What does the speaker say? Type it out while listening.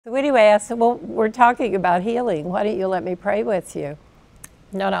So anyway, I said, well, we're talking about healing. Why don't you let me pray with you?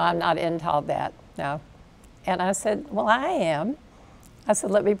 No, I'm not into all that, no. And I said, well, I am. I said,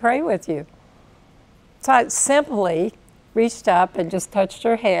 let me pray with you. So I simply reached up and just touched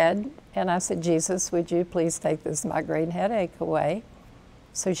her head, and I said, Jesus, would you please take this migraine headache away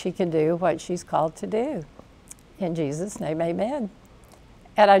so she can do what she's called to do? In Jesus' name, amen.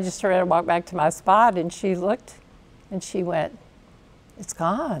 And I just turned and walked back to my spot, and she looked, and she went, it's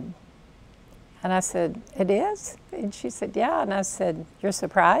gone. And I said, it is? And she said, yeah. And I said, you're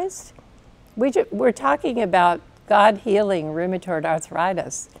surprised? We're talking about God healing rheumatoid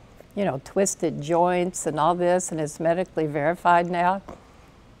arthritis, you know, twisted joints and all this, and it's medically verified now.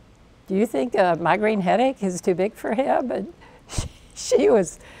 Do you think a migraine headache is too big for him? And she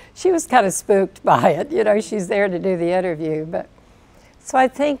was kind of spooked by it. You know, she's there to do the interview. But so I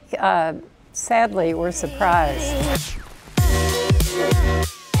think, sadly, we're surprised.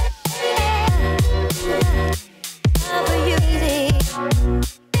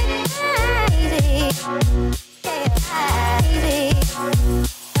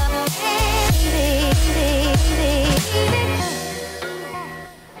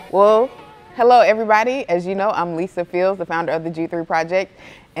 Well, hello everybody. As you know, I'm Lisa Fields, the founder of the G3 Project,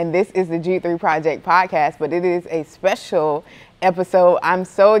 and this is the G3 Project podcast, but it is a special episode. I'm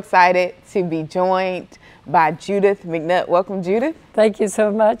so excited to be joined by Judith MacNutt. Welcome, Judith. Thank you so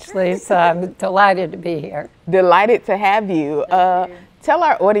much, Lisa. I'm delighted to be here. Delighted to have you. Tell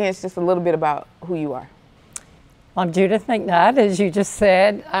our audience just a little bit about who you are. I'm Judith MacNutt, as you just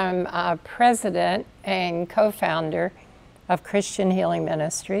said. I'm president and co-founder of Christian Healing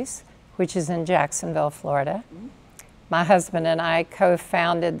Ministries, which is in Jacksonville, Florida. My husband and I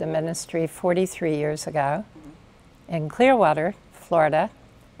co-founded the ministry 43 years ago in Clearwater, Florida,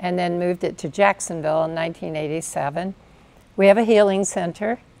 and then moved it to Jacksonville in 1987. We have a healing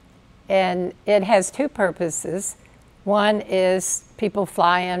center, and it has two purposes. One is people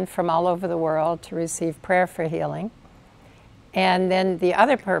fly in from all over the world to receive prayer for healing. And then the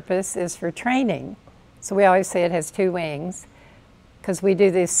other purpose is for training. So we always say it has two wings, because we do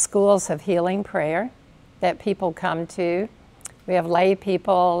these schools of healing prayer that people come to. We have lay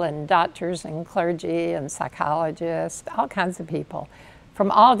people and doctors and clergy and psychologists, all kinds of people from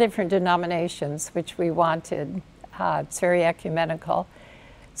all different denominations, which we wanted. It's very ecumenical.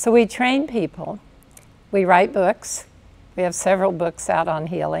 So we train people. We write books. We have several books out on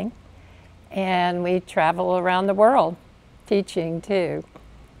healing. And we travel around the world teaching too.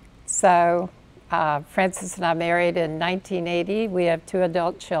 So Francis and I married in 1980. We have 2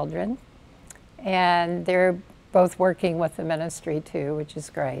 adult children, and they're both working with the ministry too, which is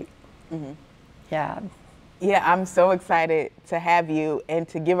great. Mm-hmm. Yeah. Yeah, I'm so excited to have you and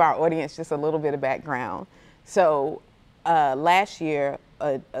to give our audience just a little bit of background. So last year,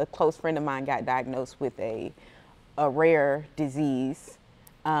 a close friend of mine got diagnosed with a rare disease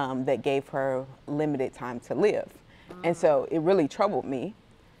that gave her limited time to live. And so it really troubled me.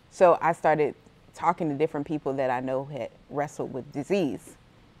 So I started talking to different people that I know had wrestled with disease.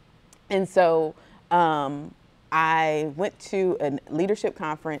 And so I went to a leadership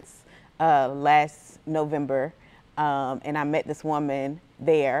conference last November, and I met this woman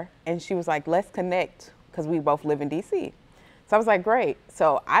there, and she was like, let's connect, because we both live in DC. So I was like, great.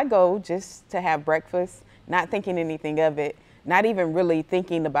 So I go just to have breakfast, not thinking anything of it, not even really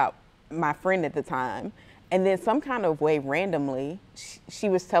thinking about my friend at the time. And then some kind of way, randomly, she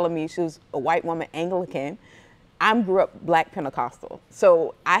was telling me she was a white woman, Anglican. I grew up Black Pentecostal.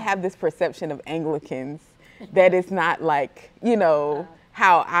 So I have this perception of Anglicans that it's not like, you know,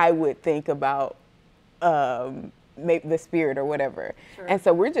 how I would think about maybe the spirit or whatever. Sure. And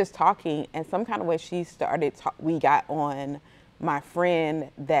so we're just talking, and some kind of way she started, we got on my friend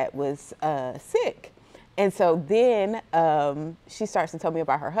that was sick. And so then she starts to tell me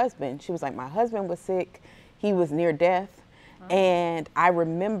about her husband. She was like, my husband was sick. He was near death. Oh. And I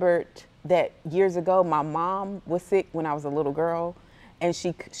remembered that years ago, my mom was sick when I was a little girl, and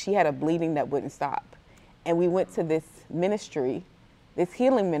she had a bleeding that wouldn't stop. And we went to this ministry, this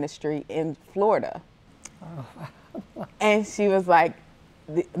healing ministry in Florida. Oh. And she was like,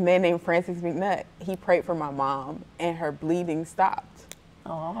 the man named Francis MacNutt, he prayed for my mom, and her bleeding stopped.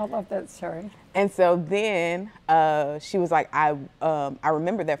 Oh, I love that story. And so then she was like, I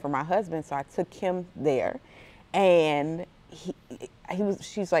remember that for my husband, so I took him there, and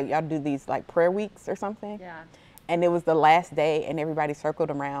she's like, y'all do these like prayer weeks or something? Yeah. And it was the last day, and everybody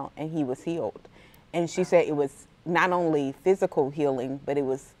circled around, and he was healed. And she said it was not only physical healing, but it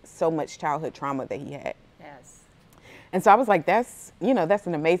was so much childhood trauma that he had. Yes. And so I was like, that's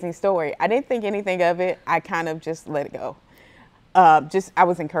an amazing story. I didn't think anything of it. I kind of just let it go. I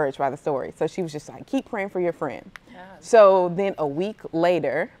was encouraged by the story. So she was just like, keep praying for your friend. Yeah. So then a week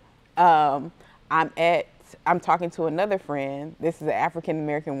later, I'm talking to another friend. This is an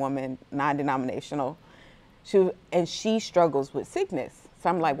African-American woman, non-denominational. She struggles with sickness. So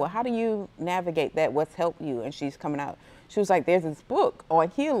I'm like, well, how do you navigate that? What's helped you? And she's coming out. She was like, there's this book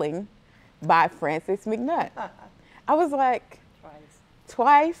on healing by Francis MacNutt. I was like,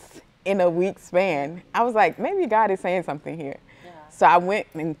 twice in a week span. I was like, maybe God is saying something here. Yeah. So I went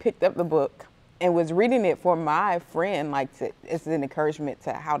and picked up the book and was reading it for my friend, it's an encouragement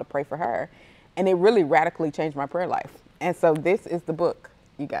to how to pray for her. And it really radically changed my prayer life. And so this is the book,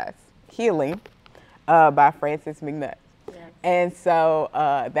 you guys, Healing by Francis MacNutt. Yeah. And so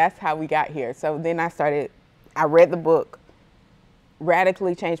that's how we got here. So then I read the book,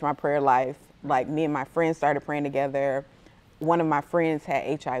 radically changed my prayer life. Like me and my friends started praying together. One of my friends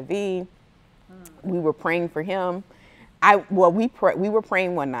had HIV. We were praying for him. We were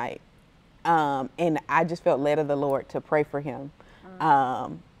praying one night, and I just felt led of the Lord to pray for him.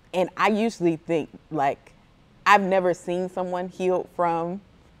 And I usually think, like, I've never seen someone healed from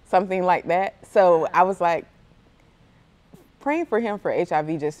something like that. So I was like, praying for him for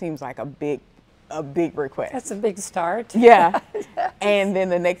HIV just seems like a big request. That's a big start. Yeah. And then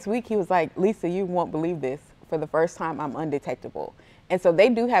the next week he was like, Lisa, you won't believe this. For the first time, I'm undetectable. And so they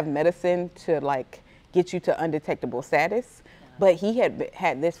do have medicine to like get you to undetectable status, but he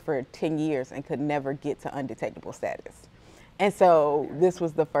had this for 10 years and could never get to undetectable status. And so this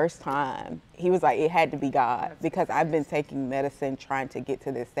was the first time he was like, it had to be God, because I've been taking medicine trying to get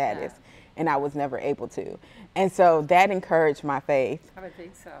to this status, and I was never able to. And so that encouraged my faith. I would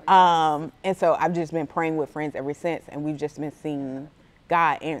think so. And so I've just been praying with friends ever since, and we've just been seeing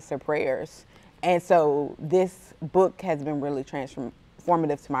God answer prayers. And so this book has been really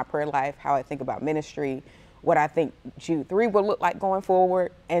transformative to my prayer life, how I think about ministry, what I think Jude 3 will look like going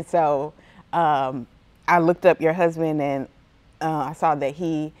forward. And so I looked up your husband, and I saw that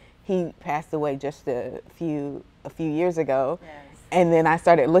he passed away just a few years ago. Yes. And then I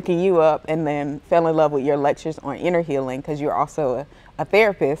started looking you up, and then fell in love with your lectures on inner healing, because you're also a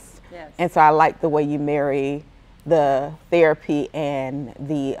therapist. Yes. And so I like the way you marry the therapy and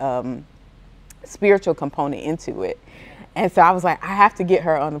the spiritual component into it. And so I was like, I have to get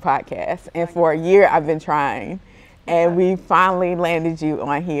her on the podcast. And for a year I've been trying, and we finally landed you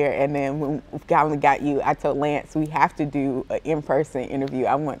on here. And then when we finally got you, I told Lance, we have to do an in-person interview.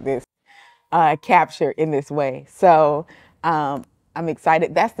 I want this captured in this way. So I'm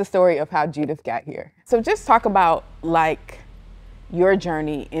excited. That's the story of how Judith got here. So just talk about like your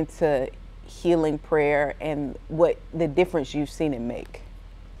journey into healing prayer and what the difference you've seen it make.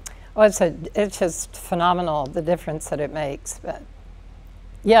 Well, it's just phenomenal, the difference that it makes. But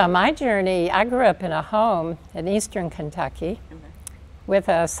yeah, my journey, I grew up in a home in eastern Kentucky with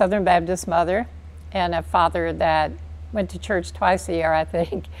a Southern Baptist mother and a father that went to church twice a year, I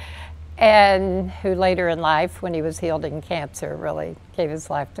think, and who later in life, when he was healed in cancer, really gave his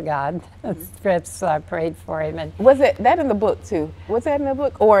life to God. So I prayed for him. And was it that in the book too? Was that in the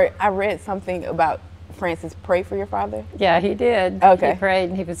book? Or I read something about Francis pray for your father? Yeah, he did. Okay. He prayed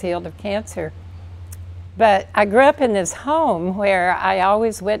and he was healed of cancer. But I grew up in this home where I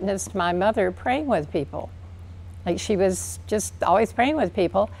always witnessed my mother praying with people. Like she was just always praying with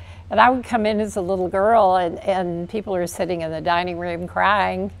people. And I would come in as a little girl, and people are sitting in the dining room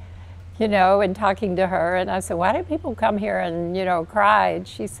crying, you know, and talking to her. And I said, why do people come here and, you know, cry? And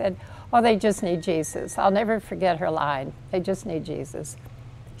she said, oh, they just need Jesus. I'll never forget her line. They just need Jesus.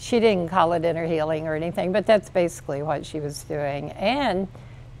 She didn't call it inner healing or anything, but that's basically what she was doing. And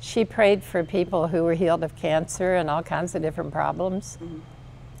she prayed for people who were healed of cancer and all kinds of different problems.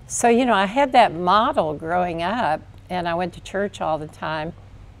 So, you know, I had that model growing up, and I went to church all the time.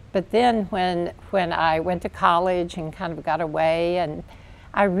 But then when I went to college and kind of got away, and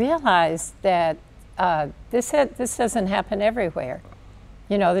I realized that this doesn't happen everywhere.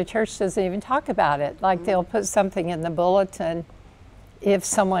 You know, the church doesn't even talk about it. Like they'll put something in the bulletin if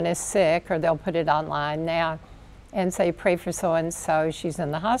someone is sick, or they'll put it online now and say, pray for so-and-so, she's in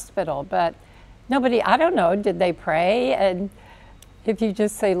the hospital. But nobody, I don't know, did they pray? And if you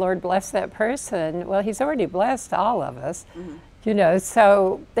just say, Lord, bless that person, well, he's already blessed all of us. You know,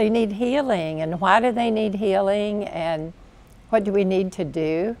 so they need healing. And why do they need healing? And what do we need to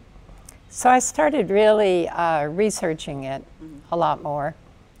do? So I started really researching it a lot more,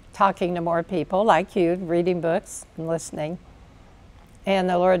 talking to more people like you, reading books and listening. And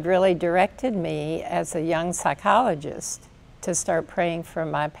the Lord really directed me as a young psychologist to start praying for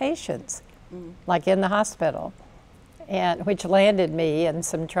my patients, like in the hospital. and which landed me in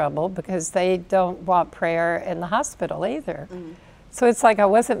some trouble because they don't want prayer in the hospital either. So it's like I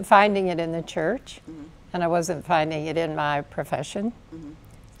wasn't finding it in the church, and I wasn't finding it in my profession.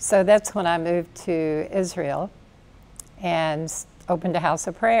 So that's when I moved to Israel and opened a house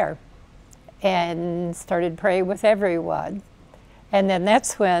of prayer and started praying with everyone. And then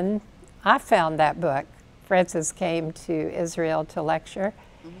that's when I found that book. Francis came to Israel to lecture,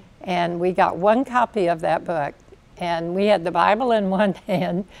 and we got one copy of that book. And we had the Bible in one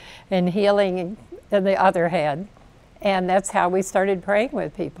hand and healing in the other hand. And that's how we started praying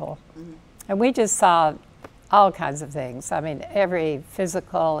with people. And we just saw all kinds of things. I mean, every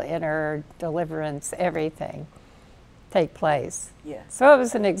physical, inner deliverance, everything take place. Yeah. So it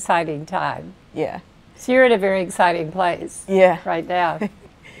was an exciting time. Yeah. So you're in a very exciting place. Yeah. Right now.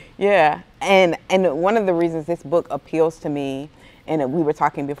 Yeah. And one of the reasons this book appeals to me, and we were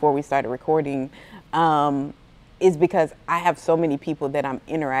talking before we started recording, is because I have so many people that I'm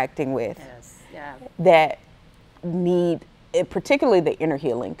interacting with that need, particularly the inner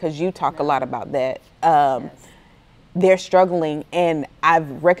healing, because you talk a lot about that. They're struggling, and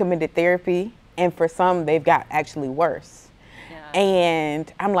I've recommended therapy, and for some, they've got actually worse.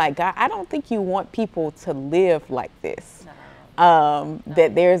 And I'm like, God, I don't think you want people to live like this.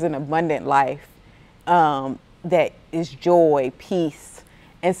 That there's an abundant life, that is joy, peace.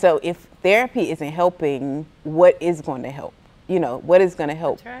 And so if therapy isn't helping, what is going to help? You know, what is going to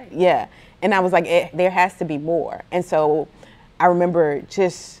help? That's right. Yeah. And I was like, there has to be more. And so I remember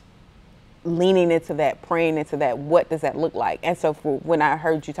just leaning into that, praying into that, what does that look like? And so when I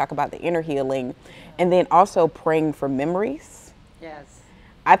heard you talk about the inner healing, and then also praying for memories,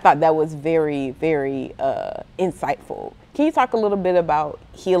 I thought that was very, very insightful. Can you talk a little bit about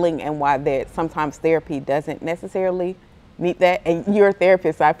healing and why that sometimes therapy doesn't necessarily meet that? And you're a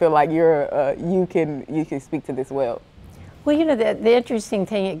therapist, so I feel like you can speak to this well. Well, you know, the interesting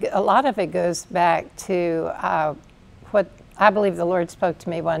thing, a lot of it goes back to what I believe the Lord spoke to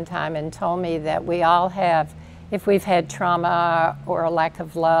me one time and told me that we all have, if we've had trauma or a lack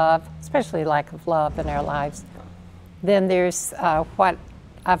of love, especially lack of love in our lives, then there's what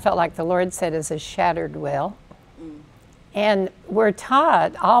I felt like the Lord said is a shattered will. And we're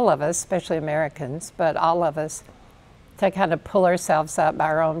taught, all of us, especially Americans, but all of us, to kind of pull ourselves up by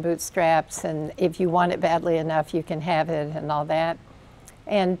our own bootstraps, and if you want it badly enough, you can have it and all that.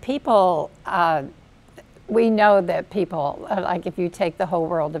 And people, we know that people, like if you take the whole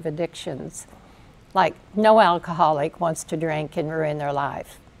world of addictions, like no alcoholic wants to drink and ruin their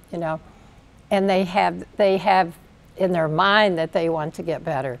life, you know? And they have in their mind that they want to get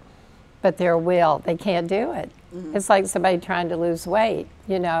better, but their will, they can't do it. It's like somebody trying to lose weight,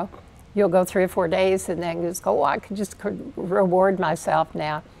 you know? You'll go 3 or 4 days and then just go, oh, I could just reward myself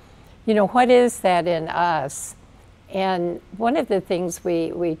now. You know, what is that in us? And one of the things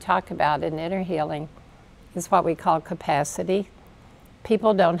we talk about in inner healing is what we call capacity.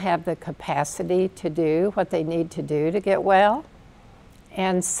 People don't have the capacity to do what they need to do to get well.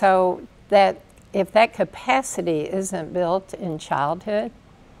 And so that if that capacity isn't built in childhood,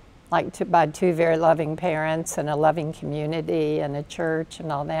 like by 2 very loving parents and a loving community and a church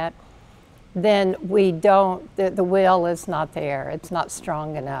and all that, then we don't, the will is not there. It's not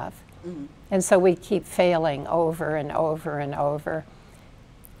strong enough. And so we keep failing over and over and over.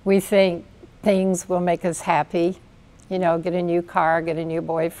 We think things will make us happy, you know, get a new car, get a new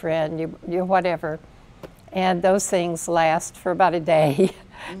boyfriend, you whatever. And those things last for about a day.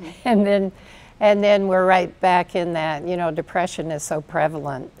 And then we're right back in that, you know, depression is so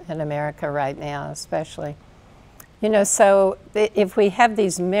prevalent in America right now, especially. You know, so if we have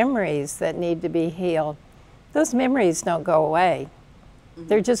these memories that need to be healed, those memories don't go away.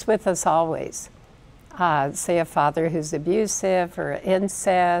 They're just with us always. Say a father who's abusive, or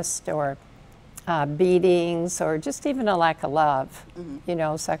incest, or beatings, or just even a lack of love, you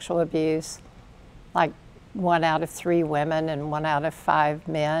know, sexual abuse. Like 1 out of 3 women and 1 out of 5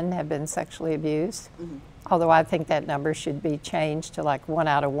 men have been sexually abused. Although I think that number should be changed to like 1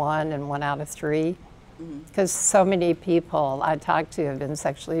 out of 1 and 1 out of 3. Because so many people I talk to have been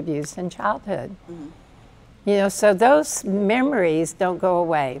sexually abused in childhood. You know, so those memories don't go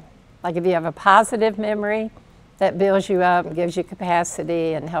away. Like if you have a positive memory, that builds you up and gives you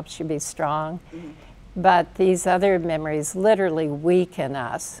capacity and helps you be strong. But these other memories literally weaken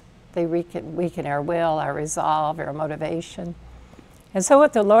us. They weaken our will, our resolve, our motivation. And so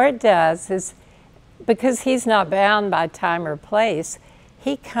what the Lord does is, because He's not bound by time or place,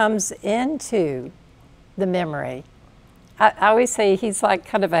 He comes into the memory. I always say He's like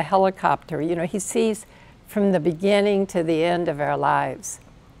kind of a helicopter. You know, He sees from the beginning to the end of our lives,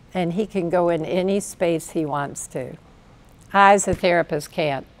 and He can go in any space He wants to. I, as a therapist,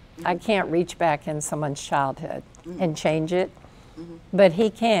 can't. I can't reach back in someone's childhood and change it, but he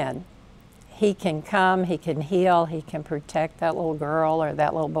can. He can come, he can heal, he can protect that little girl or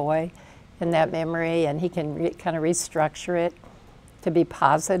that little boy in that memory, and he can kind of restructure it to be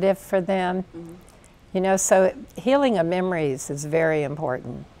positive for them. You know, so healing of memories is very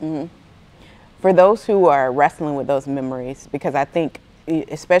important. For those who are wrestling with those memories, because I think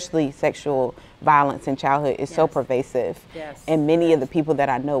especially sexual violence in childhood is so pervasive, and many of the people that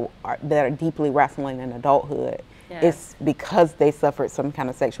I know that are deeply wrestling in adulthood, it's because they suffered some kind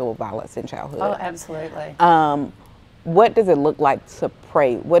of sexual violence in childhood. Oh, absolutely. What does it look like to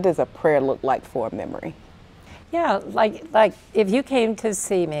pray? What does a prayer look like for a memory? Yeah, like if you came to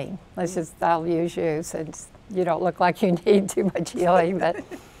see me, I'll use you since you don't look like you need too much healing,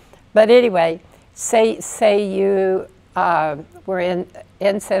 but anyway, say you were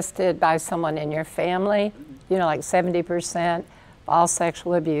incested by someone in your family, you know, like 70% of all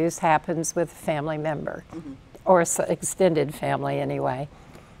sexual abuse happens with a family member, or extended family anyway.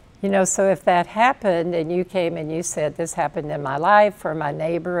 You know, so if that happened and you came and you said, this happened in my life, or my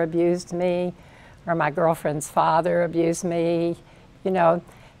neighbor abused me, or my girlfriend's father abused me, you know,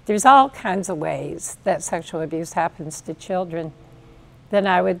 there's all kinds of ways that sexual abuse happens to children. Then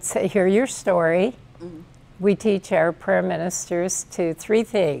I would say, hear your story. We teach our prayer ministers to 3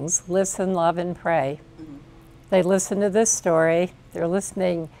 things: listen, love, and pray. They listen to this story. They're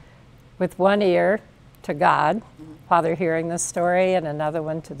listening with one ear to God while they're hearing the story, and another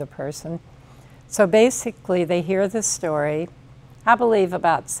one to the person. So basically, they hear the story. I believe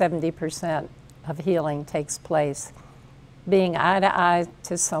about 70% of healing takes place being eye to eye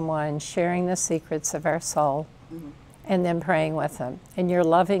to someone, sharing the secrets of our soul, and then praying with them. And you're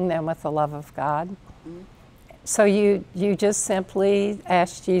loving them with the love of God. So you just simply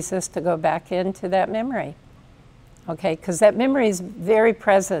ask Jesus to go back into that memory, okay? Because that memory is very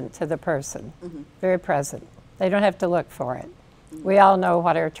present to the person, very present. They don't have to look for it. We all know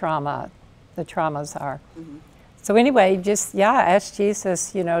what our the traumas are. So anyway, just, ask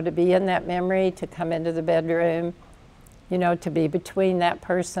Jesus, you know, to be in that memory, to come into the bedroom, you know, to be between that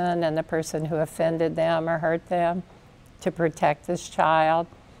person and the person who offended them or hurt them, to protect this child,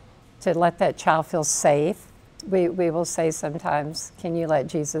 to let that child feel safe. We will say sometimes, can you let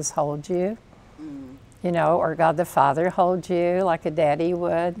Jesus hold you? You know, or God the Father hold you like a daddy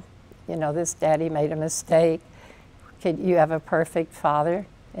would. You know, this daddy made a mistake. Could you have a perfect Father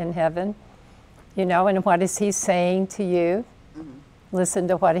in heaven? You know, and what is he saying to you? Listen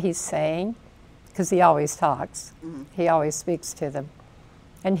to what he's saying, because he always talks. He always speaks to them.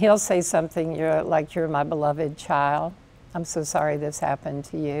 And he'll say something you're my beloved child. I'm so sorry this happened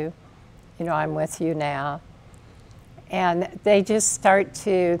to you. You know, I'm with you now. And they just start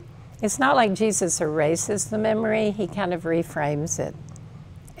to, it's not like Jesus erases the memory, he kind of reframes it.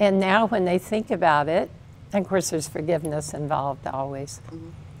 And now when they think about it, and of course there's forgiveness involved always,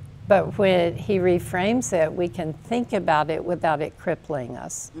 but when he reframes it, we can think about it without it crippling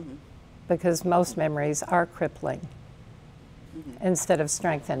us, because most memories are crippling instead of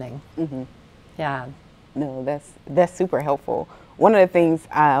strengthening. Yeah. No, that's super helpful. One of the things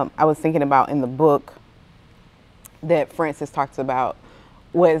I was thinking about in the book that Francis talks about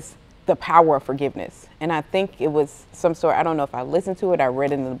was the power of forgiveness. And I think it was some sort, I don't know if I listened to it, I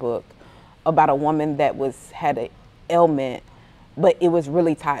read in the book about a woman that had an ailment, but it was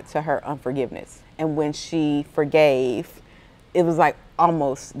really tied to her unforgiveness. And when she forgave, it was like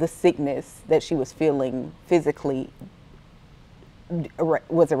almost the sickness that she was feeling physically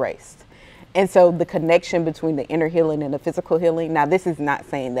was erased. And so the connection between the inner healing and the physical healing, now this is not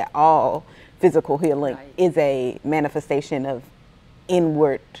saying that all physical healing is a manifestation of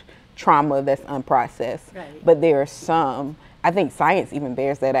inward trauma that's unprocessed. But there are some, I think science even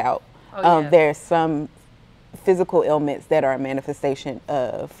bears that out. There are some physical ailments that are a manifestation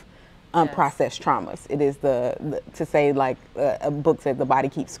of unprocessed traumas. It is to say, like a book said, the body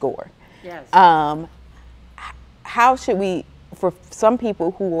keeps score. How should we, for some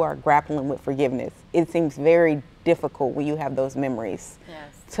people who are grappling with forgiveness, it seems very difficult when you have those memories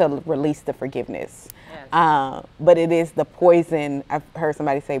to release the forgiveness. But it is the poison. I've heard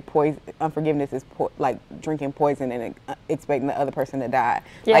somebody say unforgiveness is like drinking poison and expecting the other person to die.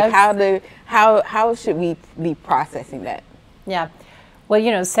 Like how should we be processing that? Yeah. Well,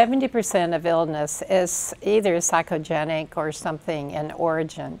 you know, 70% of illness is either psychogenic or something in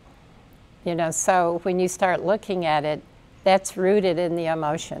origin. You know, so when you start looking at it, that's rooted in the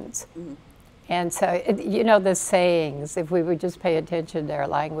emotions. And so, you know, the sayings, if we would just pay attention to our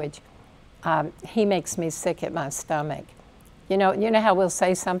language, he makes me sick at my stomach. You know how we'll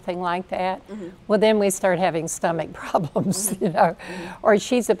say something like that? Well, then we start having stomach problems, you know, or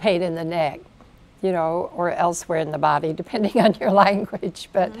she's a pain in the neck, you know, or elsewhere in the body, depending on your language.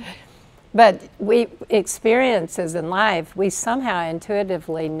 But we experiences in life, we somehow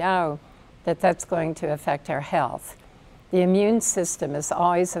intuitively know that that's going to affect our health. The immune system is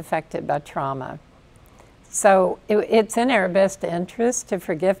always affected by trauma. So it's in our best interest to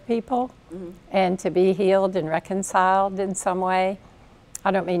forgive people and to be healed and reconciled in some way.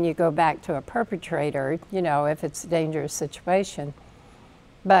 I don't mean you go back to a perpetrator, you know, if it's a dangerous situation.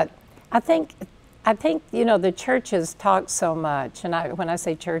 But I think you know, the churches talk so much, and when I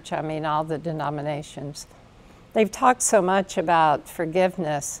say church, I mean all the denominations. They've talked so much about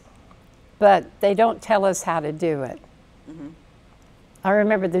forgiveness, but they don't tell us how to do it. I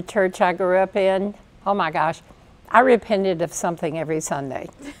remember the church I grew up in. Oh my gosh, I repented of something every Sunday.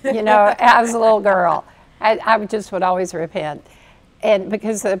 You know, as a little girl, I just would always repent. And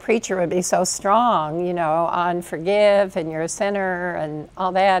because the preacher would be so strong, you know, on forgive and you're a sinner and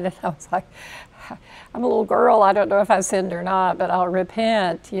all that. And I was like, I'm a little girl, I don't know if I sinned or not, but I'll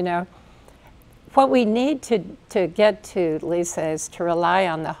repent, you know. What we need to get to, Lisa, is to rely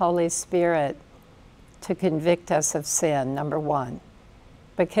on the Holy Spirit to convict us of sin, number one.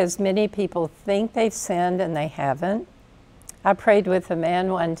 Because many people think they've sinned and they haven't. I prayed with a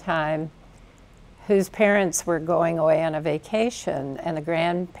man one time whose parents were going away on a vacation, and the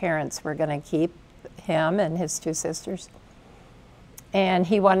grandparents were going to keep him and his two sisters. And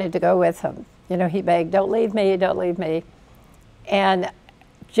he wanted to go with them. You know, he begged, don't leave me, don't leave me. And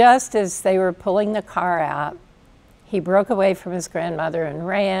just as they were pulling the car out, he broke away from his grandmother and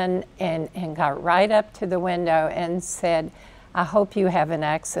ran and got right up to the window and said, I hope you have an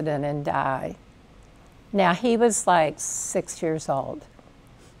accident and die. Now, he was like 6 years old.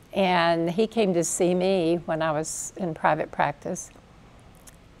 And he came to see me when I was in private practice.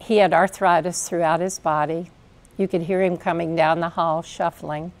 He had arthritis throughout his body. You could hear him coming down the hall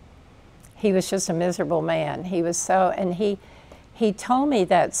shuffling. He was just a miserable man. He was so, and he told me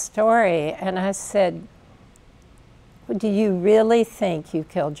that story, and I said, do you really think you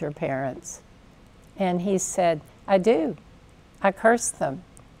killed your parents? And he said, I do. I cursed them.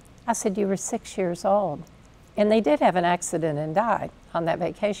 I said, you were 6 years old. And they did have an accident and died on that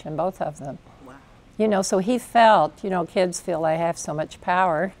vacation, both of them. Wow. You know, so he felt, you know, kids feel they have so much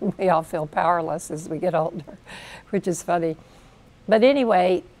power. We all feel powerless as we get older, which is funny. But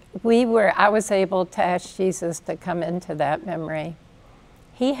anyway, I was able to ask Jesus to come into that memory.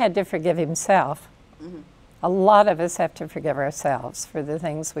 He had to forgive himself. A lot of us have to forgive ourselves for the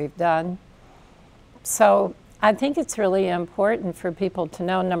things we've done. So I think it's really important for people to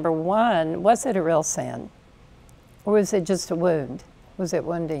know, number one, was it a real sin? Or was it just a wound? Was it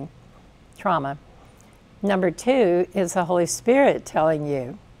wounding? Trauma. Number two, is the Holy Spirit telling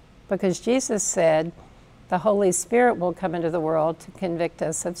you? Because Jesus said, the Holy Spirit will come into the world to convict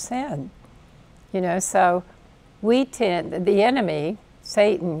us of sin. You know, so the enemy,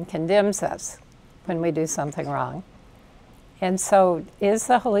 Satan, condemns us when we do something wrong. And so is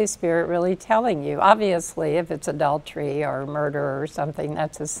the Holy Spirit really telling you? Obviously, if it's adultery or murder or something,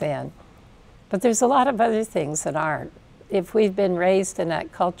 that's a sin. But there's a lot of other things that aren't. If we've been raised in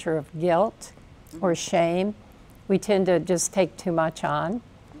that culture of guilt or shame, we tend to just take too much on.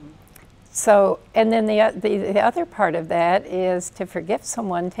 So, and then the other part of that is to forgive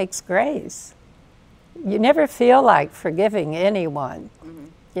someone takes grace. You never feel like forgiving anyone,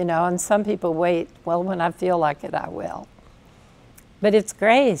 you know, and some people wait, well, when I feel like it, I will. But it's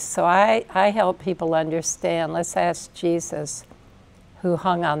grace, so I help people understand. Let's ask Jesus, who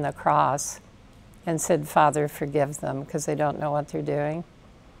hung on the cross and said, Father, forgive them, because they don't know what they're doing.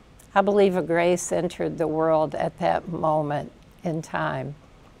 I believe a grace entered the world at that moment in time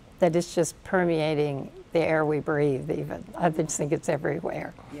that is just permeating the air we breathe even. I just think it's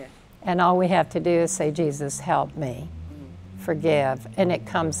everywhere. Yeah. And all we have to do is say, Jesus, help me, forgive, and it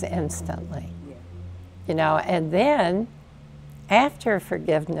comes instantly. Yeah. You know, and then after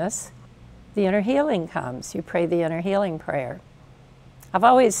forgiveness, the inner healing comes. You pray the inner healing prayer. I've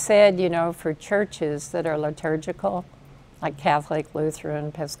always said, you know, for churches that are liturgical, like Catholic, Lutheran,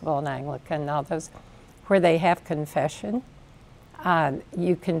 Episcopal, and Anglican, and all those, where they have confession,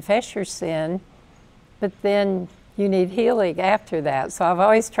 you confess your sin, but then you need healing after that. So I've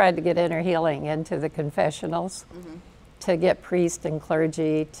always tried to get inner healing into the confessionals, to get priests and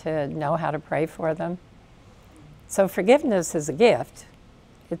clergy to know how to pray for them. So forgiveness is a gift.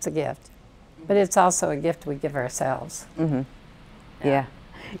 It's a gift. But it's also a gift we give ourselves. Yeah.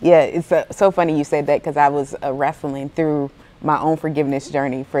 Yeah, it's so funny you said that, because I was wrestling through my own forgiveness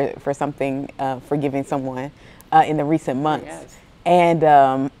journey for something, forgiving someone in the recent months. Yes.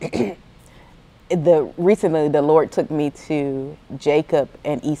 And recently the Lord took me to Jacob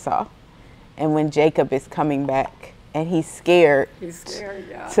and Esau. And when Jacob is coming back and he's scared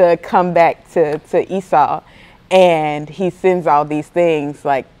Yeah. to come back to Esau, and he sends all these things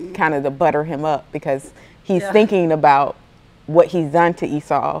like kind of to butter him up, because he's thinking about what he's done to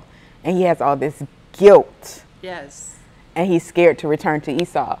Esau, and he has all this guilt. Yes. And he's scared to return to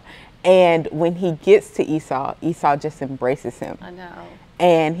Esau. And when he gets to Esau, Esau just embraces him. I know.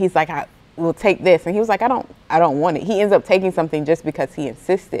 And he's like, I will take this. And he was like, I don't want it. He ends up taking something just because he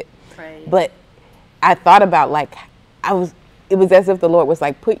insisted. Right. But I thought about, like, it was as if the Lord was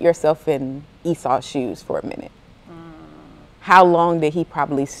like, put yourself in Esau's shoes for a minute. How long did he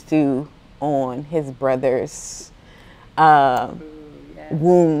probably stew on his brother's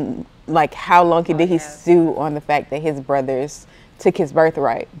wound? Like, how long did he stew on the fact that his brothers took his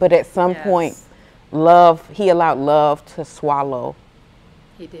birthright? But at some point, he allowed love to swallow.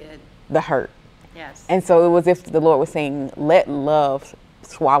 He did. The hurt. Yes. And so it was as if the Lord was saying, let love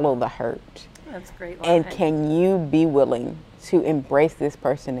swallow the hurt. That's a great line. And can you be willing to embrace this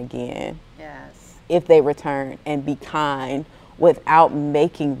person again? Yes. If they return, and be kind without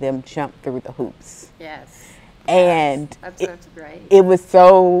making them jump through the hoops. Yes. And that's great. It was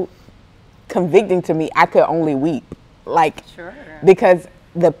so convicting to me. I could only weep, like, sure, because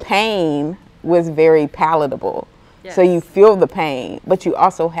the pain was very palatable. Yes. So you feel the pain, but you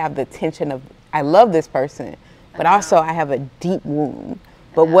also have the tension of, I love this person, but also I have a deep wound.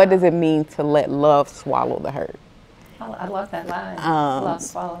 But what does it mean to let love swallow the hurt? I love that line. Love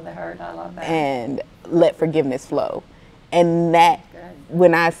swallow the hurt. I love that. And let forgiveness flow. And that,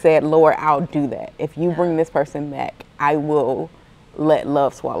 when I said, Lord, I'll do that. If you bring this person back, I will let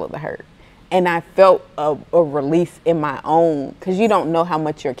love swallow the hurt. And I felt a release in my own, because you don't know how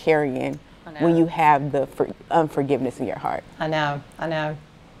much you're carrying when you have the unforgiveness in your heart. I know.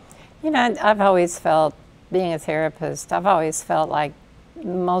 You know, I've always felt, being a therapist, I've always felt like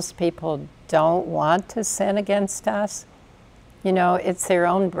most people don't want to sin against us. You know, it's their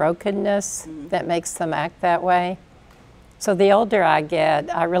own brokenness that makes them act that way. So the older I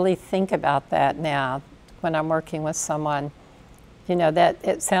get, I really think about that now when I'm working with someone. You know, that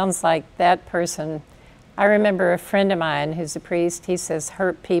it sounds like that person. I remember a friend of mine who's a priest, he says,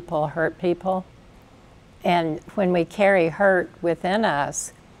 hurt people hurt people. And when we carry hurt within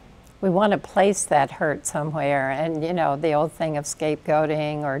us, we want to place that hurt somewhere. And, you know, the old thing of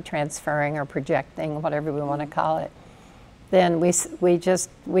scapegoating or transferring or projecting, whatever we want to call it, then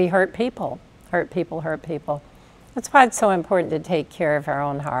we hurt people, hurt people. That's why it's so important to take care of our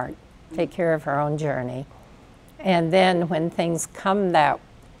own heart, take care of our own journey. And then when things come that,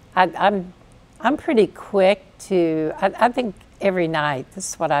 I'm pretty quick to, I think every night, this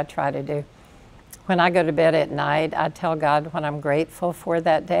is what I try to do. When I go to bed at night, I tell God what I'm grateful for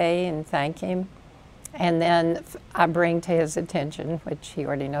that day and thank Him. And then I bring to His attention, which He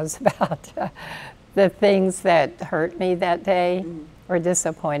already knows about, the things that hurt me that day or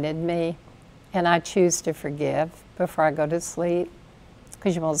disappointed me. And I choose to forgive before I go to sleep,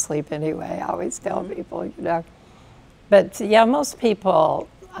 because you won't sleep anyway. I always tell people, you know. But yeah, most people,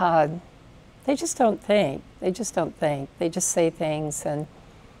 they just don't think. They just say things. And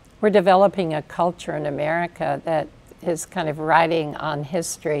we're developing a culture in America that is kind of writing on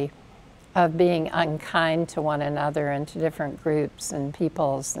history of being unkind to one another and to different groups and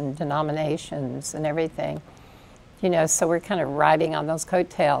peoples and denominations and everything. You know, so we're kind of riding on those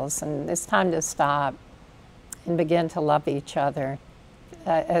coattails, and it's time to stop and begin to love each other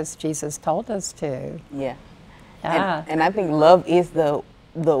as Jesus told us to. Yeah. And I think love is the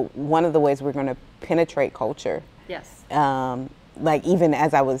one of the ways we're going to penetrate culture. Yes. Like, even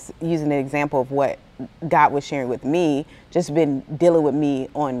as I was using an example of what God was sharing with me, just been dealing with me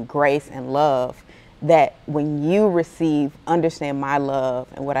on grace and love, that when you understand my love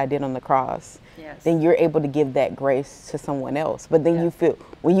and what I did on the cross, then you're able to give that grace to someone else. But then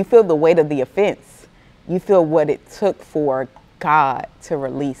when you feel the weight of the offense, you feel what it took for God to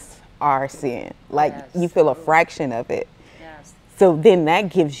release our sin. Like, you feel a fraction of it. So then that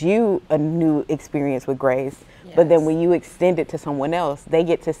gives you a new experience with grace. But then when you extend it to someone else, they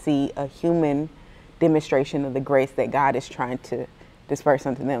get to see a human demonstration of the grace that God is trying to disperse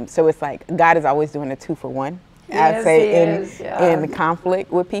unto them. So it's like God is always doing a 2-for-1. I'd say in the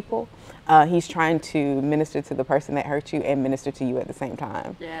conflict with people. He's trying to minister to the person that hurt you and minister to you at the same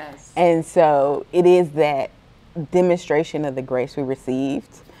time. Yes. And so it is that demonstration of the grace we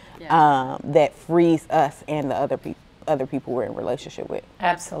received that frees us and the other people we're in relationship with.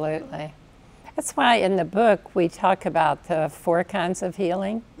 Absolutely. That's why in the book we talk about the 4 kinds of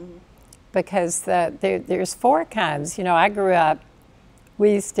healing, because there's 4 kinds. You know, I grew up,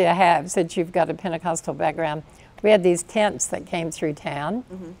 we used to have, since you've got a Pentecostal background, we had these tents that came through town.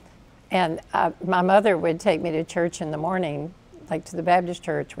 And my mother would take me to church in the morning, like to the Baptist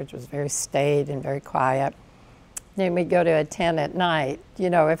church, which was very staid and very quiet. Then we'd go to a tent at night,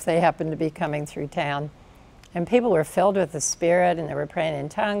 you know, if they happened to be coming through town. And people were filled with the Spirit, and they were praying in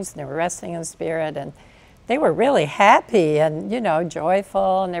tongues, and they were resting in the Spirit, and they were really happy and, you know,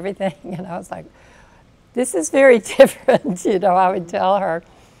 joyful and everything. And I was like, this is very different, you know, I would tell her.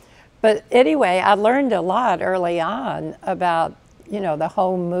 But anyway, I learned a lot early on about, you know, the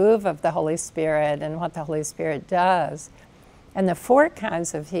whole move of the Holy Spirit and what the Holy Spirit does. And the 4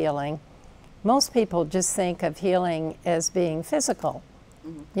 kinds of healing, most people just think of healing as being physical,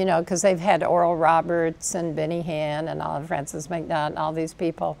 you know, because they've had Oral Roberts and Benny Hinn and all Francis MacNutt and all these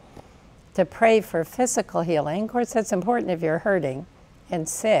people to pray for physical healing. Of course, that's important if you're hurting and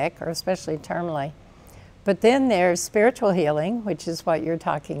sick, or especially terminally. But then there's spiritual healing, which is what you're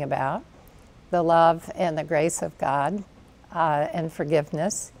talking about, the love and the grace of God. And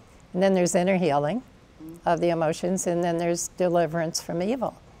forgiveness. And then there's inner healing of the emotions, and then there's deliverance from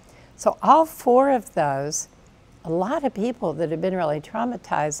evil. So all 4 of those, a lot of people that have been really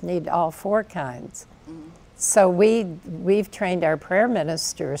traumatized need all 4 kinds. So we've trained our prayer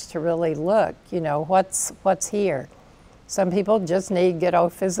ministers to really look, you know, what's here. Some people just need good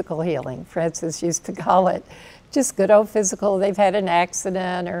old physical healing. Francis used to call it just good old physical. They've had an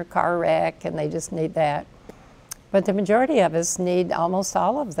accident or a car wreck, and they just need that. But the majority of us need almost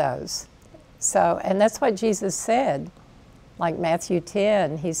all of those. So, and that's what Jesus said. Like Matthew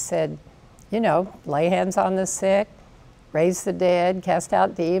 10, he said, you know, lay hands on the sick, raise the dead, cast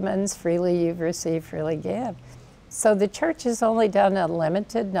out demons, freely you've received, freely give. So the church has only done a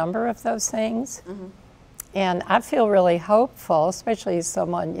limited number of those things. And I feel really hopeful, especially as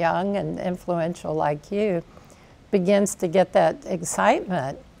someone young and influential like you begins to get that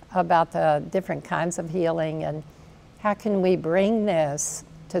excitement about the different kinds of healing, and how can we bring this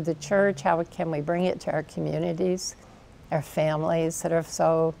to the church? How can we bring it to our communities, our families that are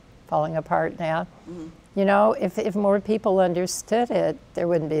so falling apart now? You know, if more people understood it, there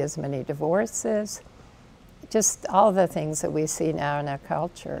wouldn't be as many divorces. Just all the things that we see now in our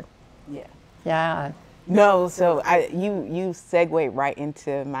culture. Yeah. No, so you segued right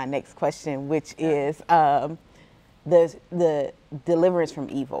into my next question, which is the deliverance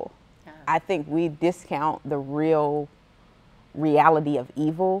from evil. I think we discount the real reality of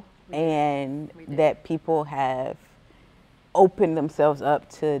evil, and that people have opened themselves up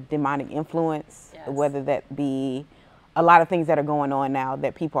to demonic influence, whether that be a lot of things that are going on now,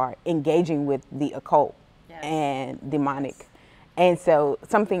 that people are engaging with the occult and demonic. And so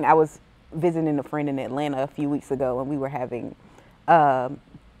something, I was visiting a friend in Atlanta a few weeks ago, and we were having,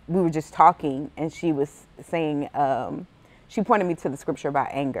 we were just talking, and she was saying, she pointed me to the scripture about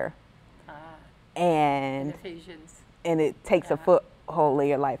anger. And Ephesians. And it takes a foothold in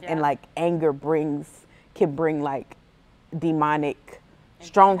your life. And like anger can bring like demonic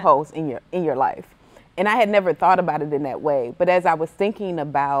strongholds in your life. And I had never thought about it in that way. But as I was thinking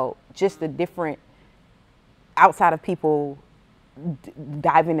about just the different, outside of people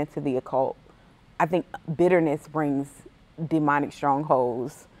diving into the occult, I think bitterness brings demonic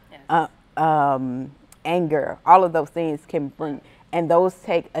strongholds, anger, all of those things can bring, and those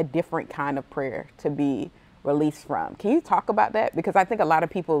take a different kind of prayer to be released from. Can you talk about that? Because I think a lot of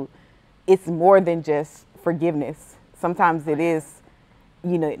people, it's more than just forgiveness. Sometimes it is,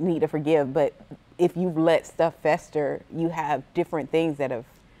 you know, need to forgive, but if you've let stuff fester, you have different things that have,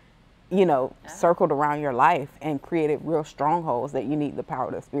 you know, circled around your life and created real strongholds that you need the power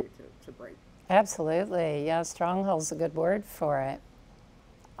of the Spirit to break. Absolutely. Yeah, stronghold's a good word for it.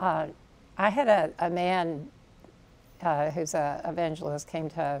 I had a man who's an evangelist came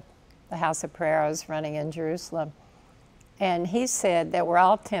to the house of prayer I was running in Jerusalem, and he said that we're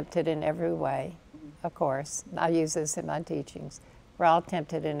all tempted in every way. Of course, I use this in my teachings. We're all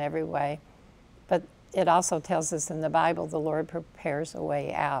tempted in every way, but it also tells us in the Bible the Lord prepares a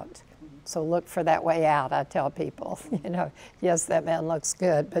way out. So look for that way out, I tell people. You know, yes, that man looks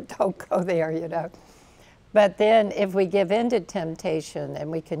good, but don't go there, you know. But then if we give in to temptation and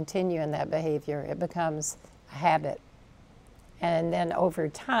we continue in that behavior, it becomes a habit. And then over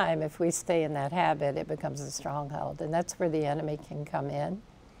time, if we stay in that habit, it becomes a stronghold. And that's where the enemy can come in.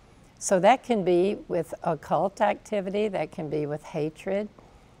 So that can be with occult activity, that can be with hatred,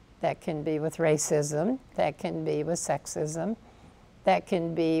 that can be with racism, that can be with sexism, that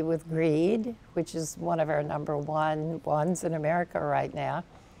can be with greed, which is one of our number one ones in America right now.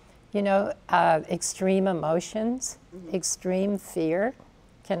 You know, extreme emotions, extreme fear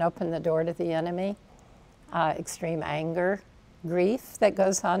can open the door to the enemy. Extreme anger, grief that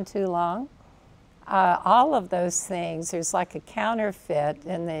goes on too long. All of those things, there's like a counterfeit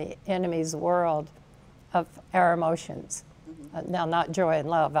in the enemy's world of our emotions. Now, not joy and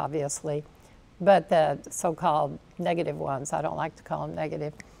love, obviously, but the so-called negative ones. I don't like to call them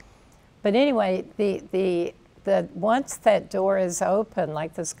negative. But anyway, the once that door is open,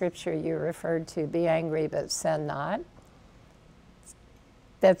 like the scripture you referred to, be angry but sin not,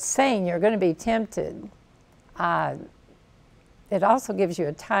 that's saying you're going to be tempted. It also gives you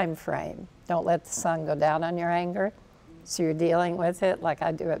a time frame. Don't let the sun go down on your anger, so you're dealing with it like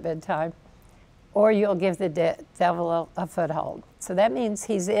I do at bedtime. Or you'll give the devil a foothold. So that means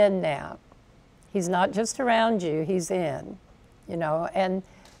he's in now. He's not just around you, he's in, you know. And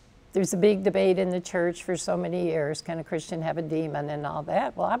there's a big debate in the church for so many years, can a Christian have a demon and all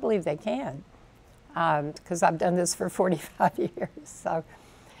that? Well, I believe they can, because I've done this for 45 years. So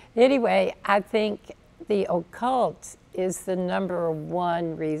anyway, I think the occult is the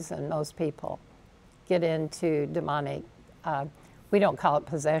 #1 reason most people get into demonic. We don't call it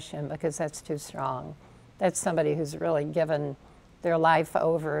possession because that's too strong. That's somebody who's really given their life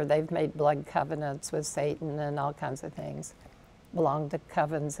over. They've made blood covenants with Satan and all kinds of things. Belong to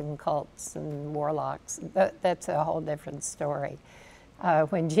covens and cults and warlocks. That's a whole different story.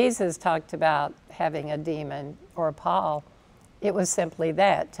 When Jesus talked about having a demon, or Paul, it was simply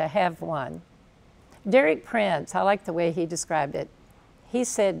that, to have one. Derek Prince, I like the way he described it. He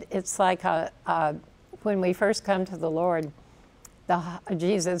said it's like when we first come to the Lord,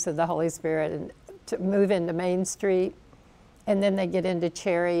 Jesus and the Holy Spirit, and to move into Main Street, and then they get into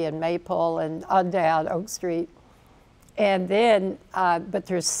Cherry and Maple and on down Oak Street. And then, but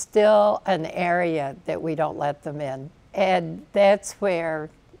there's still an area that we don't let them in. And that's where,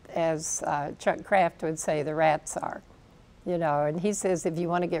 as Chuck Kraft would say, the rats are. You know, and he says if you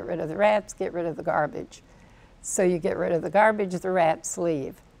want to get rid of the rats, get rid of the garbage. So you get rid of the garbage, the rats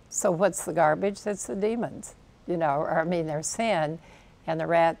leave. So what's the garbage? That's the demons, you know, or I mean, their sin, and the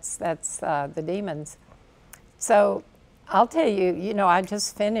rats, that's the demons. So I'll tell you, you know, I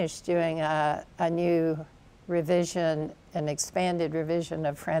just finished doing a new revision, an expanded revision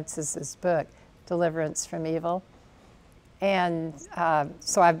of Francis's book, Deliverance from Evil. And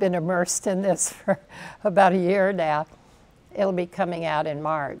so I've been immersed in this for about a year now. It'll be coming out in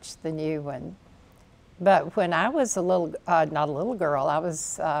March, the new one. But when I was a little, not a little girl, I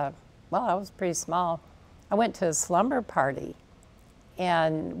was, well, I was pretty small. I went to a slumber party,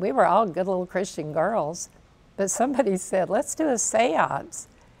 and we were all good little Christian girls, but somebody said, let's do a seance.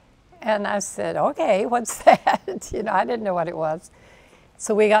 And I said, okay, what's that? You know, I didn't know what it was.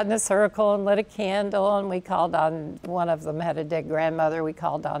 So we got in a circle and lit a candle, and we called on, one of them had a dead grandmother, we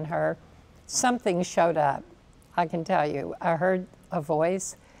called on her. Something showed up, I can tell you. I heard a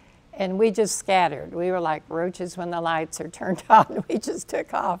voice, and we just scattered. We were like roaches when the lights are turned on. We just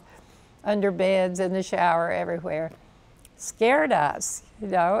took off under beds, in the shower, everywhere. Scared us, you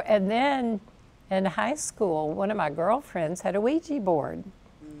know. And then in high school, one of my girlfriends had a Ouija board.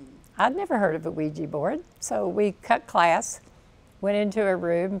 I'd never heard of a Ouija board, so we cut class, went into a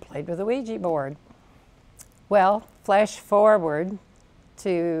room, played with a Ouija board. Well, flash forward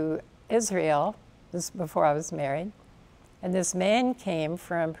to Israel, this is before I was married, and this man came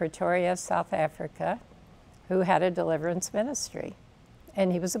from Pretoria, South Africa, who had a deliverance ministry,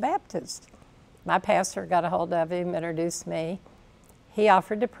 and he was a Baptist. My pastor got a hold of him, introduced me. He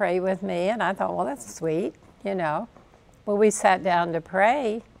offered to pray with me, and I thought, well, that's sweet, you know. Well, we sat down to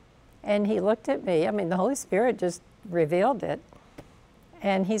pray, and he looked at me. I mean, the Holy Spirit just revealed it.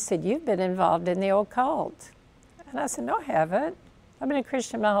 And he said, you've been involved in the occult. And I said, no, I haven't. I've been a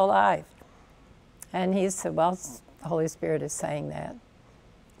Christian my whole life. And he said, well, the Holy Spirit is saying that.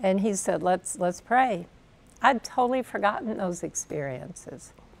 And he said, let's pray. I'd totally forgotten those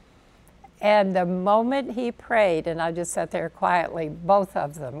experiences. And the moment he prayed, and I just sat there quietly, both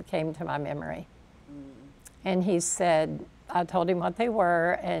of them came to my memory. And he said, I told him what they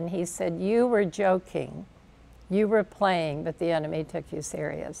were, and he said, you were joking. You were playing, but the enemy took you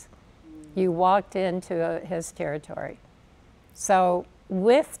serious. You walked into his territory. So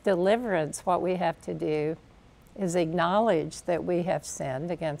with deliverance, what we have to do is acknowledge that we have sinned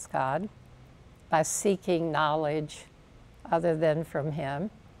against God by seeking knowledge other than from him.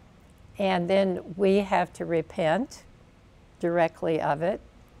 And then we have to repent directly of it,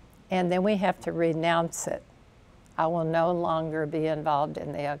 and then we have to renounce it. I will no longer be involved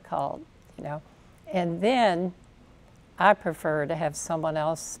in the occult, you know. And then I prefer to have someone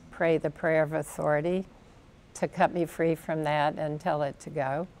else pray the prayer of authority to cut me free from that and tell it to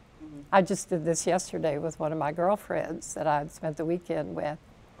go. I just did this yesterday with one of my girlfriends that I'd spent the weekend with.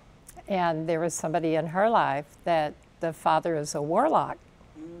 And there was somebody in her life that the father is a warlock.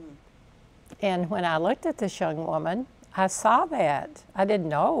 And when I looked at this young woman, I saw that. I didn't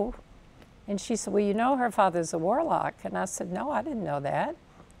know. And she said, well, you know her father's a warlock. And I said, no, I didn't know that.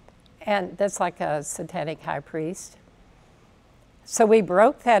 And that's like a satanic high priest. So we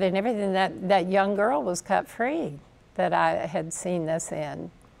broke that, and everything. That young girl was cut free that I had seen this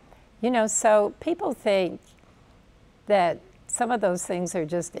in. You know, so people think that some of those things are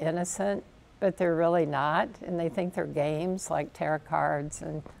just innocent, but they're really not. And they think they're games like tarot cards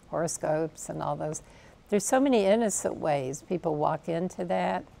and horoscopes and all those. There's so many innocent ways people walk into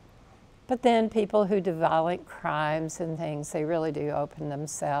that. But then people who do violent crimes and things, they really do open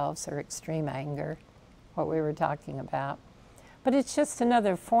themselves, or extreme anger, what we were talking about. But it's just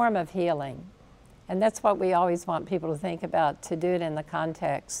another form of healing. And that's what we always want people to think about, to do it in the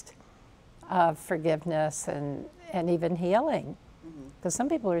context of forgiveness and even healing. Because some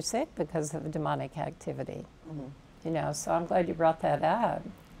people are sick because of demonic activity. You know, so I'm glad you brought that up.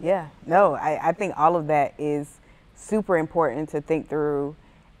 Yeah, no, I think all of that is super important to think through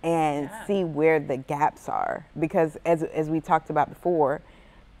and see where the gaps are. Because as we talked about before,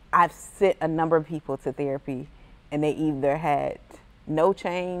 I've sent a number of people to therapy, and they either had no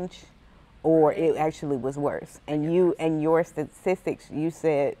change or it actually was worse. And you and your statistics, you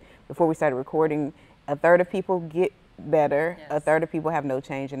said before we started recording, a third of people get better, a third of people have no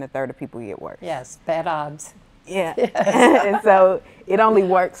change, and a third of people get worse. Yes, bad odds. Yeah. And so it only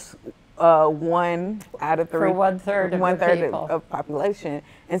works 1 out of 3. For one-third of population.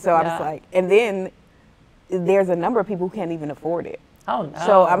 And so I was like, and then there's a number of people who can't even afford it. Oh no.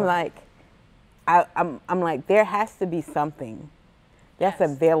 So I'm like, I'm like, there has to be something that's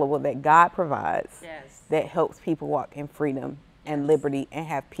available that God provides that helps people walk in freedom and liberty and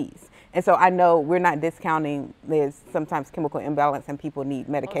have peace. And so I know we're not discounting there's sometimes chemical imbalance and people need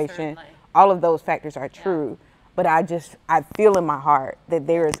medication. All of those factors are true. But I feel in my heart that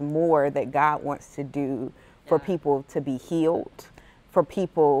there is more that God wants to do for people to be healed, for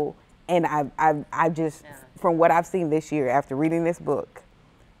people. And I just, from what I've seen this year after reading this book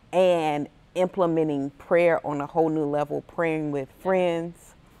and implementing prayer on a whole new level, praying with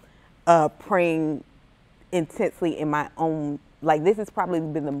friends, praying intensely in my own, like this has probably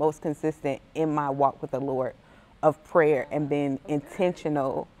been the most consistent in my walk with the Lord of prayer and being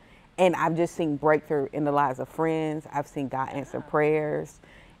intentional. And I've just seen breakthrough in the lives of friends. I've seen God answer prayers.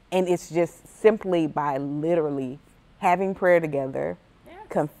 And it's just simply by literally having prayer together,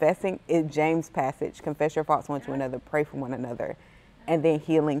 confessing, James' passage, confess your faults one to another, pray for one another, and then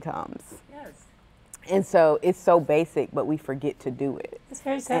healing comes. And so it's so basic, but we forget to do it. It's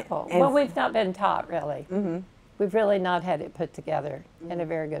very simple. Well, we've not been taught, really. We've really not had it put together in a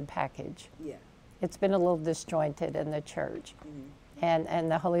very good package. It's been a little disjointed in the church.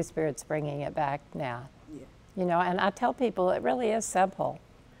 And the Holy Spirit's bringing it back now. You know, and I tell people it really is simple.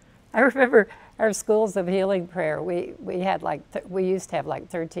 I remember our schools of healing prayer, we had like, we used to have like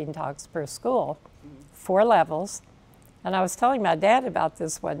 13 talks per school, 4 levels. And I was telling my dad about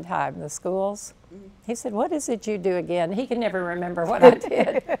this one time, the schools. He said, what is it you do again? He can never remember what I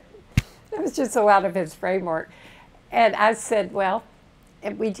did. It was just so out of his framework. And I said, well,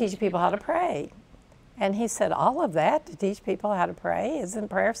 we teach people how to pray. And he said, all of that to teach people how to pray? Isn't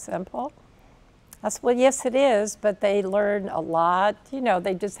prayer simple? I said, well, yes, it is, but they learn a lot. You know,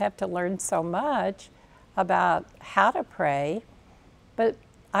 they just have to learn so much about how to pray. But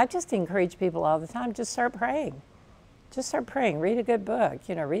I just encourage people all the time, just start praying. Just start praying. Read a good book.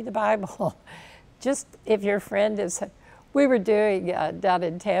 You know, read the Bible. Just if your friend is... We were doing, down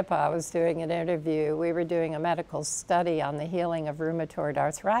in Tampa, I was doing an interview. We were doing a medical study on the healing of rheumatoid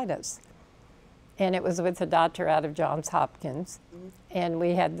arthritis. And it was with a doctor out of Johns Hopkins. And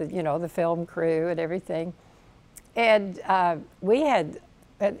we had the, you know, the film crew and everything. And we had,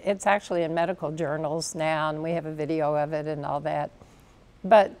 it's actually in medical journals now, and we have a video of it and all that.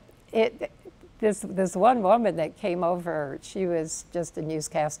 But this one woman that came over, she was just a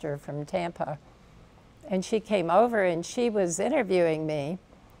newscaster from Tampa. And she came over and she was interviewing me.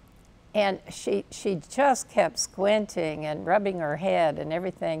 And she just kept squinting and rubbing her head and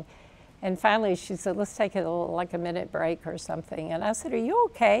everything. And finally she said, let's take like a minute break or something. And I said, are you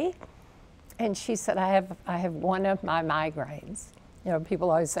okay? And she said, I have one of my migraines. You know, people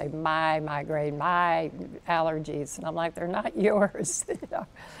always say, my migraine, my allergies. And I'm like, they're not yours. You know?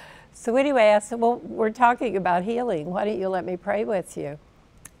 So anyway, I said, well, we're talking about healing. Why don't you let me pray with you?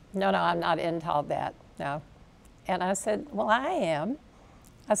 No, I'm not into all that, no. And I said, well, I am.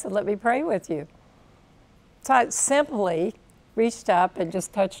 I said, let me pray with you. So I simply reached up and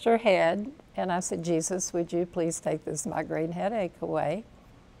just touched her head. And I said, Jesus, would you please take this migraine headache away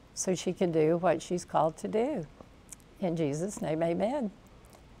so she can do what she's called to do? In Jesus' name, amen.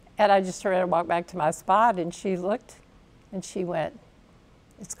 And I just turned around and walked back to my spot, and she looked and she went,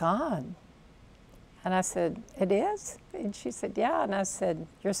 it's gone. And I said, it is? And she said, yeah. And I said,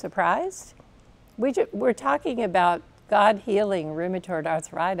 you're surprised? We're talking about God healing rheumatoid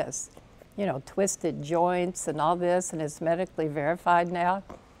arthritis, you know, twisted joints and all this, and it's medically verified now.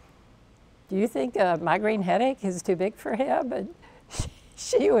 Do you think a migraine headache is too big for him? And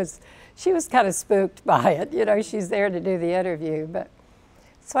she was kind of spooked by it. You know, she's there to do the interview. But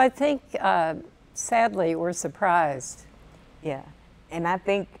so I think, sadly, we're surprised. Yeah. And I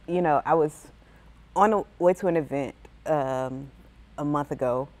think, you know, I was on the way to an event a month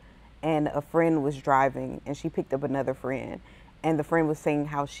ago, and a friend was driving, and she picked up another friend. And the friend was saying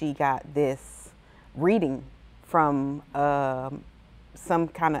how she got this reading from some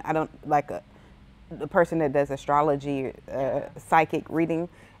kind of, the person that does astrology, psychic reading.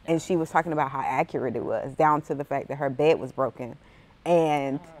 And she was talking about how accurate it was, down to the fact that her bed was broken.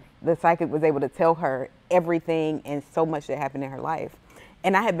 And the psychic was able to tell her everything and so much that happened in her life.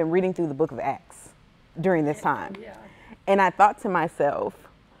 And I had been reading through the book of Acts during this time. Yeah. And I thought to myself,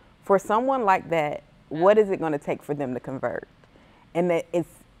 for someone like that, what is it going to take for them to convert? And that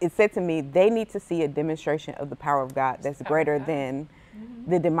it said to me, they need to see a demonstration of the power of God that's greater than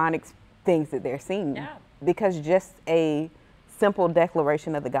the demonic things that they're seeing. Yeah. Because just a simple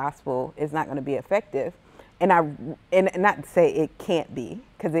declaration of the gospel is not going to be effective. And not to say it can't be,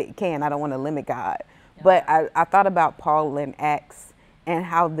 because it can. I don't want to limit God. Yeah. But I thought about Paul in Acts and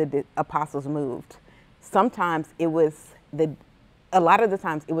how the apostles moved. Sometimes it was a lot of the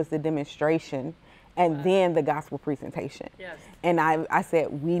times it was the demonstration and then the gospel presentation. Yes. And I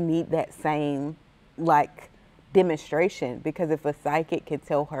said, we need that same demonstration, because if a psychic can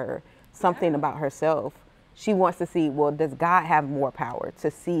tell her something about herself, she wants to see, well, does God have more power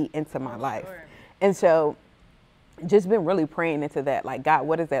to see into my life? Sure. And so just been really praying into that, like, God,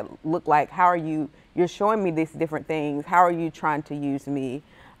 what does that look like? How are you're showing me these different things. How are you trying to use me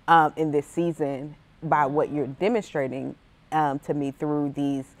in this season by what you're demonstrating to me through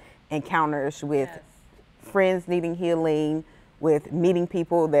these encounters with friends needing healing, with meeting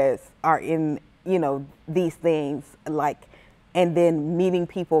people that are in, you know, these things, and then meeting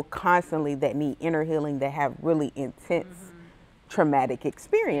people constantly that need inner healing, that have really intense traumatic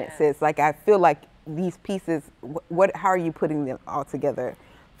experiences. Yes. Like, I feel like these pieces, how are you putting them all together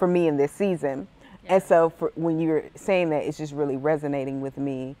for me in this season? Yes. And so when you're saying that, it's just really resonating with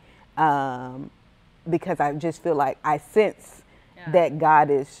me, because I just feel like I sense that God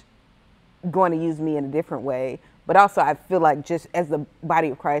is going to use me in a different way. But also I feel like just as the body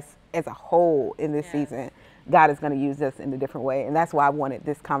of Christ as a whole in this season, God is going to use us in a different way. And that's why I wanted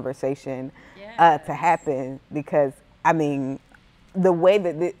this conversation to happen, because, I mean, the way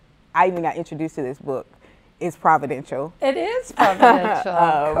that I even got introduced to this book is providential. It is providential,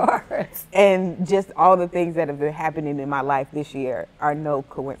 of course. And just all the things that have been happening in my life this year are no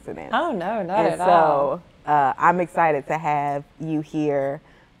coincidence. Oh, no, not at all. So I'm excited to have you here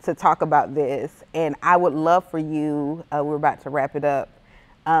to talk about this. And I would love for you, we're about to wrap it up.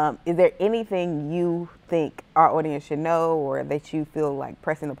 Is there anything you think our audience should know, or that you feel like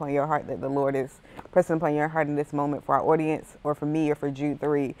pressing upon your heart, that the Lord is pressing upon your heart in this moment for our audience, or for me, or for Jude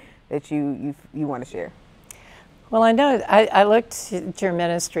 3, that you want to share? Well, I know I looked at your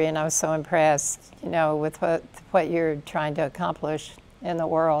ministry and I was so impressed, you know, with what you're trying to accomplish in the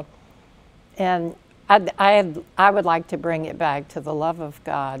world. And I would like to bring it back to the love of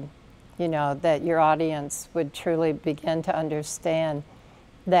God, you know, that your audience would truly begin to understand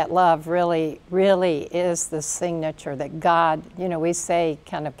that love really, really is the signature, that God, you know, we say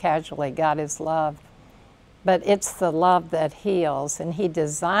kind of casually, God is love, but it's the love that heals, and He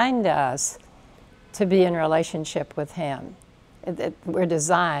designed us to be in relationship with Him. We're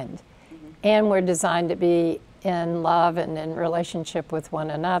designed, and we're designed to be in love and in relationship with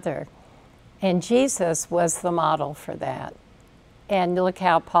one another. And Jesus was the model for that. And look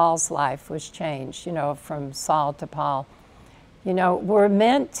how Paul's life was changed, you know, from Saul to Paul. You know, we're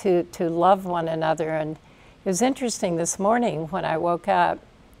meant to love one another. And it was interesting this morning when I woke up,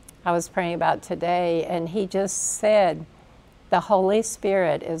 I was praying about today, and he just said, the Holy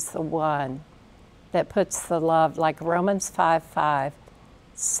Spirit is the one that puts the love, like Romans 5:5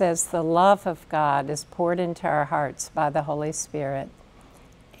 says, the love of God is poured into our hearts by the Holy Spirit.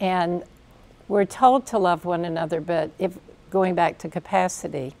 And we're told to love one another, but if going back to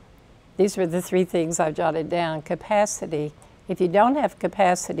capacity, these were the 3 things I jotted down. Capacity. If you don't have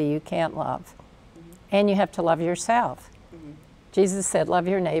capacity, you can't love. And you have to love yourself. Jesus said, love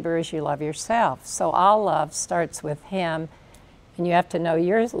your neighbor as you love yourself. So all love starts with him, and you have to know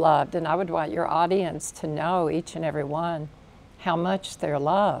you're loved. And I would want your audience to know, each and every one, how much they're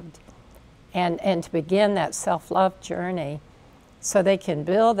loved. And to begin that self-love journey so they can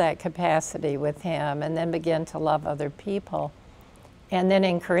build that capacity with him and then begin to love other people. And then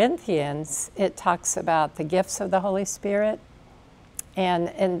in Corinthians, it talks about the gifts of the Holy Spirit.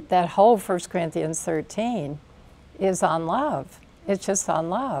 And that whole 1 Corinthians 13 is on love. It's just on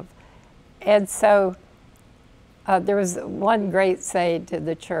love. And so there was one great saying to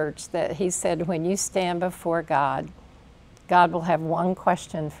the church that he said, when you stand before God, God will have one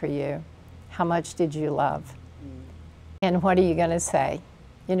question for you. How much did you love? And what are you going to say?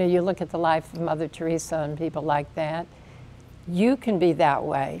 You know, you look at the life of Mother Teresa and people like that. You can be that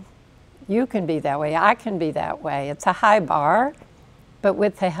way. You can be that way. I can be that way. It's a high bar, but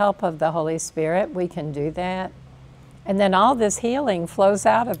with the help of the Holy Spirit, we can do that. And then all this healing flows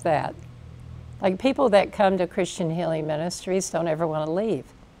out of that. Like people that come to Christian Healing Ministries don't ever want to leave.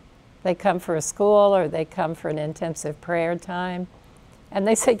 They come for a school or they come for an intensive prayer time. And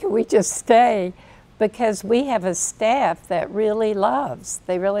they say, can we just stay? Because we have a staff that really loves.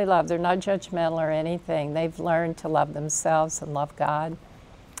 They really love. They're not judgmental or anything. They've learned to love themselves and love God.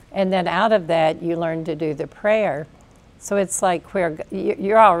 And then out of that, you learn to do the prayer. So it's like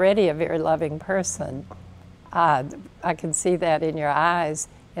you're already a very loving person. I can see that in your eyes.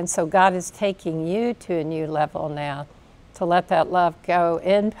 And so God is taking you to a new level now to let that love go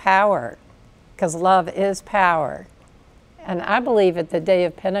in power, because love is power. And I believe at the day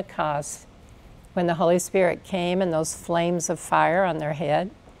of Pentecost, when the Holy Spirit came and those flames of fire on their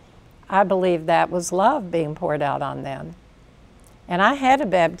head, I believe that was love being poured out on them. And I had a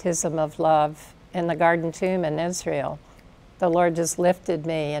baptism of love in the Garden Tomb in Israel. The Lord just lifted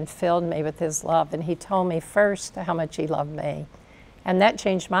me and filled me with his love, and he told me first how much he loved me. And that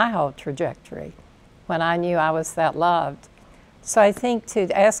changed my whole trajectory when I knew I was that loved. So I think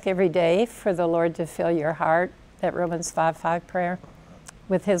to ask every day for the Lord to fill your heart, that Romans 5:5 prayer,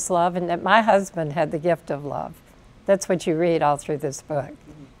 with his love, and that my husband had the gift of love. That's what you read all through this book.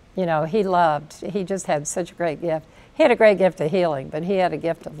 You know, he loved. He just had such a great gift. He had a great gift of healing, but he had a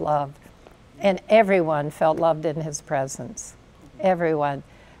gift of love. And everyone felt loved in his presence. Everyone.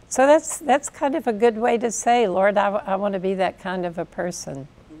 So that's kind of a good way to say, Lord, I want to be that kind of a person.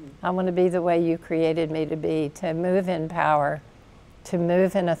 I want to be the way you created me to be, to move in power, to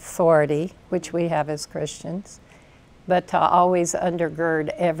move in authority, which we have as Christians, but to always undergird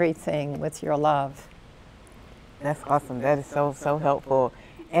everything with your love. That's awesome. That is so helpful.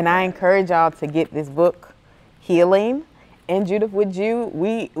 And I encourage y'all to get this book, Healing. And Judith, would you,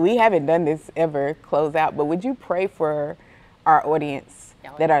 we haven't done this ever, close out, but would you pray for our audience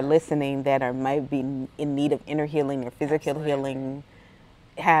that are listening, that are maybe in need of inner healing or physical healing,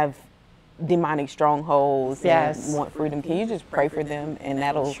 have demonic strongholds and want freedom? Can you just pray for them, and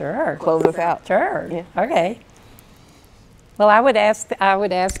that'll close us out? Sure. Yeah. Okay. Well, I would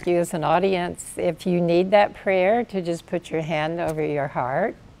ask you as an audience, if you need that prayer, to just put your hand over your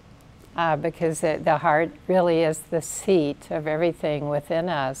heart, because the heart really is the seat of everything within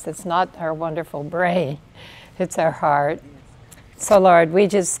us. It's not our wonderful brain, it's our heart. So Lord, we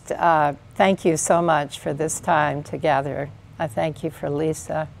just thank you so much for this time together. I thank you for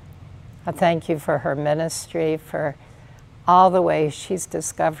Lisa. I thank you for her ministry, for all the ways she's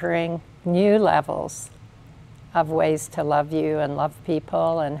discovering new levels of ways to love you and love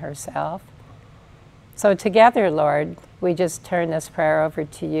people and herself. So together, Lord, we just turn this prayer over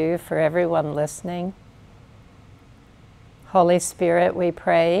to you for everyone listening. Holy Spirit, we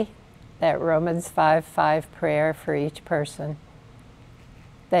pray that Romans 5:5 prayer for each person,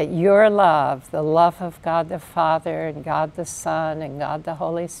 that your love, the love of God the Father and God the Son and God the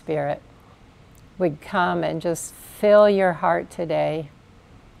Holy Spirit, would come and just fill your heart today,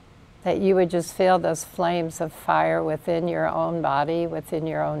 that you would just feel those flames of fire within your own body, within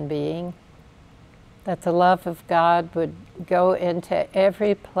your own being, that the love of God would go into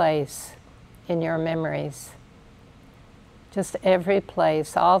every place in your memories, just every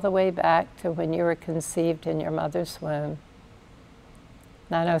place, all the way back to when you were conceived in your mother's womb.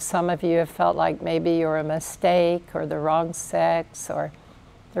 And I know some of you have felt like maybe you were a mistake, or the wrong sex, or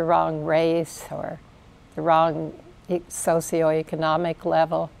the wrong race, or the wrong socioeconomic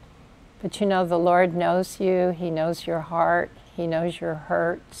level. But you know, the Lord knows you. He knows your heart. He knows your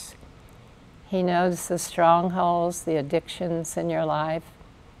hurts. He knows the strongholds, the addictions in your life.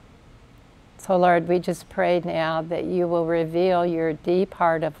 So Lord, we just pray now that you will reveal your deep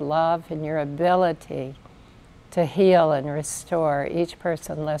heart of love and your ability to heal and restore each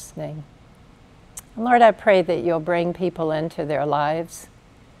person listening. And Lord, I pray that you'll bring people into their lives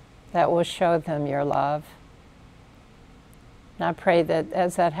that will show them your love. And I pray that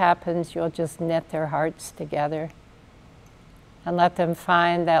as that happens, you'll just knit their hearts together and let them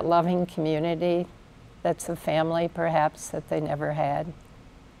find that loving community that's a family, perhaps, that they never had.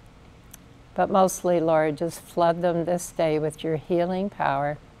 But mostly, Lord, just flood them this day with your healing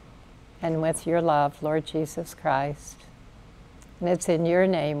power and with your love, Lord Jesus Christ. And it's in your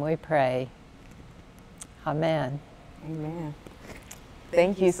name we pray. Amen. Amen.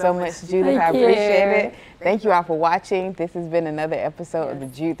 Thank you so much, Judith. I appreciate it. Thank you all for watching. This has been another episode of the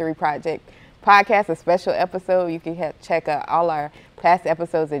Jude 3 Project podcast, a special episode. You can check out all our past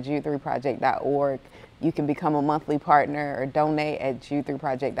episodes at jude3project.org. You can become a monthly partner or donate at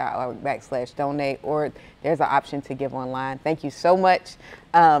jude3project.org/donate, or there's an option to give online. Thank you so much.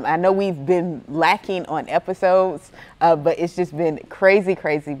 I know we've been lacking on episodes, but it's just been crazy,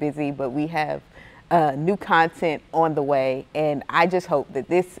 crazy busy, but we have new content on the way, and I just hope that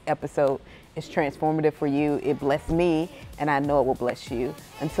this episode is transformative for you. It blessed me, and I know it will bless you.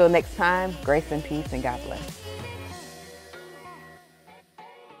 Until next time, grace and peace, and God bless.